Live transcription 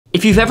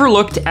If you've ever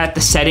looked at the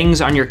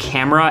settings on your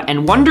camera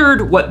and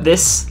wondered what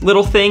this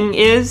little thing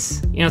is,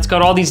 you know, it's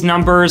got all these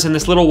numbers and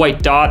this little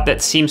white dot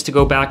that seems to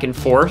go back and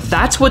forth.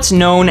 That's what's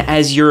known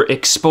as your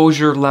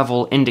exposure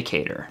level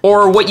indicator,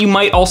 or what you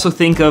might also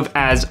think of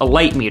as a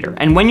light meter.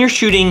 And when you're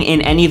shooting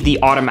in any of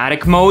the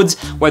automatic modes,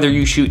 whether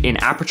you shoot in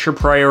aperture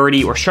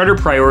priority or shutter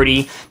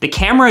priority, the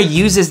camera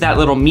uses that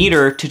little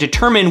meter to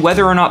determine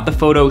whether or not the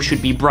photo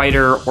should be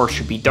brighter or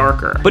should be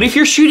darker. But if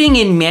you're shooting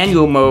in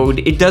manual mode,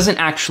 it doesn't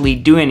actually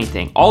do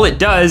anything. All it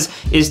does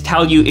is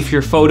tell you if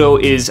your photo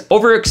is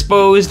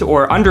overexposed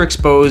or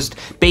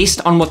underexposed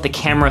based on what the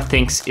camera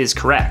thinks is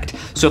correct.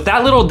 So if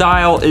that little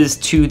dial is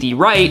to the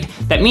right,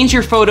 that means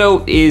your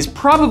photo is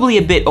probably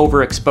a bit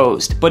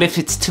overexposed. But if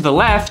it's to the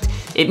left,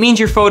 it means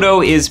your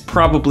photo is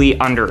probably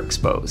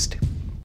underexposed.